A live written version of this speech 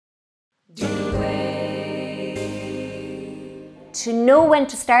To know when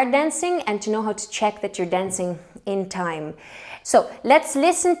to start dancing and to know how to check that you're dancing in time. So let's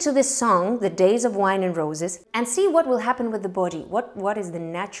listen to this song, The Days of Wine and Roses, and see what will happen with the body. What is the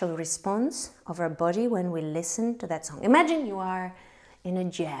natural response of our body when we listen to that song? Imagine you are in a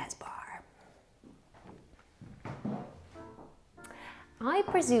jazz bar. I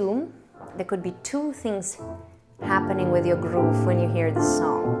presume there could be two things happening with your groove when you hear the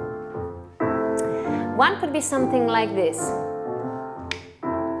song. One could be something like this.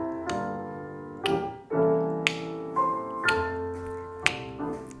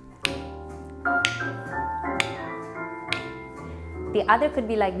 The other could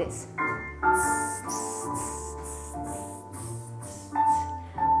be like this.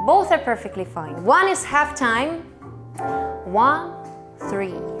 Both are perfectly fine. One is half time. 1, 3,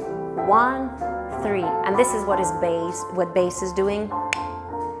 1, 3. And this is what bass is doing.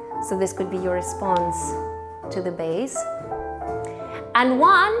 So this could be your response to the bass. And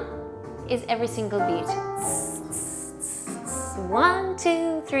 1 is every single beat. 1,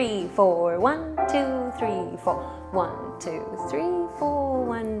 2, 3, 4. 1, 2, 3, 4. 1, 2, 3, 4.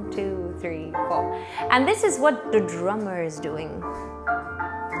 1, 2, 3, 4. And this is what the drummer is doing.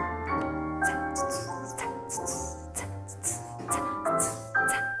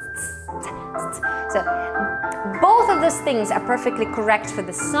 So both of those things are perfectly correct for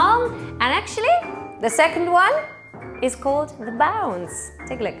the song, and actually the second one is called the bounce.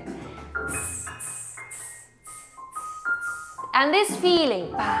 Take a look. And this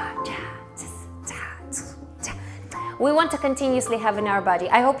feeling we want to continuously have in our body.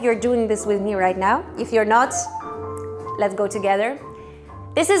 I hope you're doing this with me right now. If you're not, let's go together.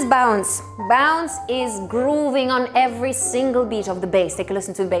 This is bounce. Bounce is grooving on every single beat of the bass. Take a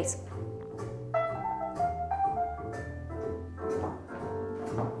listen to the bass.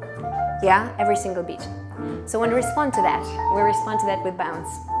 Yeah, every single beat. So when we respond to that, with bounce.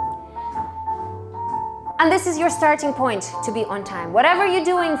 And this is your starting point to be on time. Whatever you're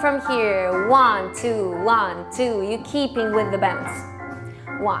doing from here, 1, 2, 1, 2, you're keeping with the bounce.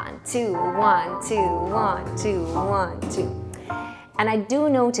 1, 2, 1, 2, 1, 2, 1, 2. And I do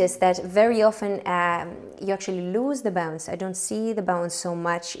notice that very often you actually lose the bounce. I don't see the bounce so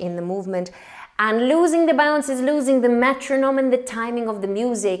much in the movement. And losing the bounce is losing the metronome and the timing of the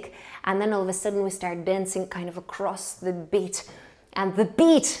music. And then all of a sudden we start dancing kind of across the beat. And the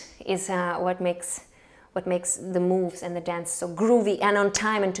beat is what makes the moves and the dance so groovy and on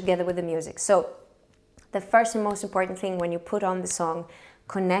time and together with the music. So the first and most important thing when you put on the song,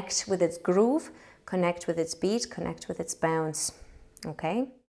 connect with its groove, connect with its beat, connect with its bounce.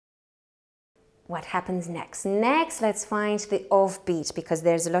 Okay? What happens next? Next, let's find the offbeat, because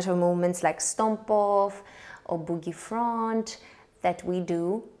there's a lot of movements like stomp off or boogie front that we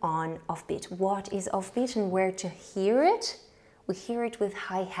do on offbeat. What is offbeat and where to hear it? We hear it with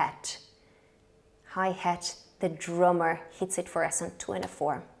hi-hat. Hi-hat, the drummer hits it for us on 2 and a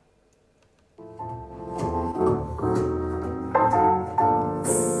 4.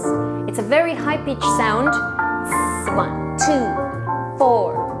 It's a very high-pitched sound. 1, 2,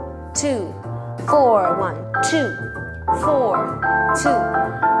 4, 2, 4, 1, 2, 4, 2,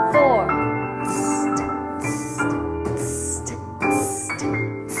 4.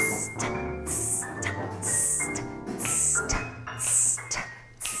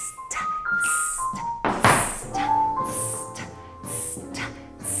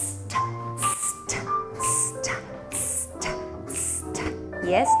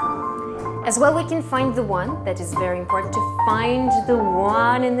 Yes. As well, we can find the one. That is very important to find the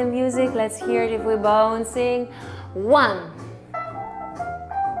one in the music. Let's hear it if we're bouncing. 1.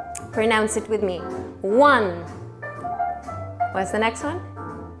 Pronounce it with me. 1. What's the next one?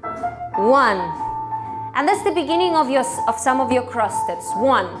 1. And that's the beginning of some of your cross steps.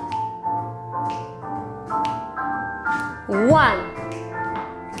 1. 1.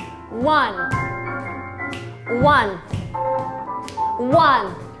 1. 1.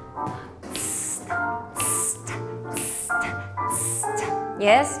 1.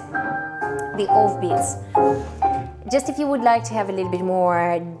 Yes? The offbeats. Just if you would like to have a little bit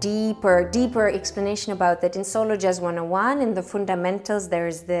more deeper explanation about that, in Solo Jazz 101, in the fundamentals,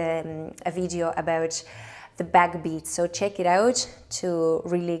 there's a video about the backbeat. So check it out to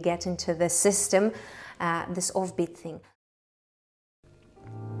really get into the system, this offbeat thing.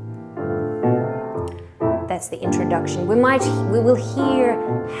 That's the introduction. We will hear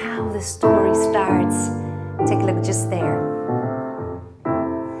how the story starts. Take a look just there.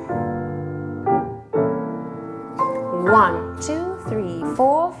 1, 2, 3,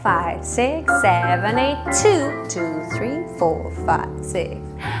 4, 5, 6, 7, 8, 2, 2, 3, 4, 5, 6.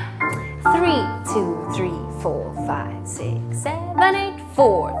 3, 2, 3, 4, 5, 6, 7, 8,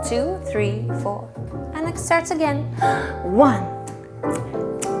 4, 2, 3, 4. And it starts again. 1,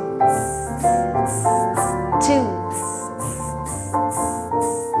 2,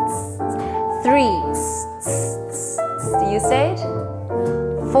 3. Do you say it?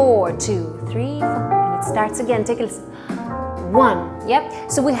 4, 2, 3, 4. And it starts again. Take a listen. 1. Yep.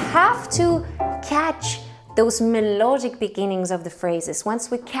 So we have to catch those melodic beginnings of the phrases. Once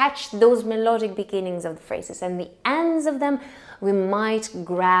we catch those melodic beginnings of the phrases and the ends of them, we might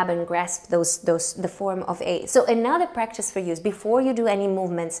grab and grasp the form of A. So another practice for you is before you do any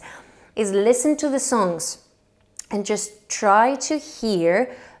movements is listen to the songs and just try to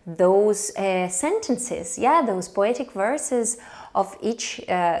hear those sentences, yeah, those poetic verses of each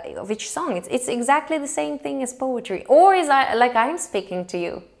song. It's exactly the same thing as poetry, or like I'm speaking to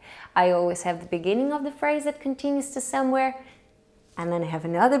you. I always have the beginning of the phrase that continues to somewhere, and then I have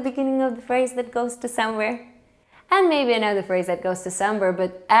another beginning of the phrase that goes to somewhere, and maybe another phrase that goes to somewhere,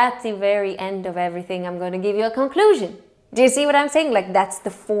 but at the very end of everything, I'm going to give you a conclusion. Do you see what I'm saying? Like, that's the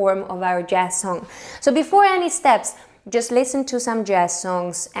form of our jazz song. So before any steps, just listen to some jazz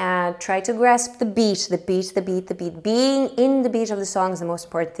songs and try to grasp the beat, the beat. Being in the beat of the song is the most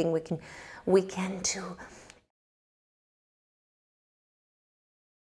important thing we can do.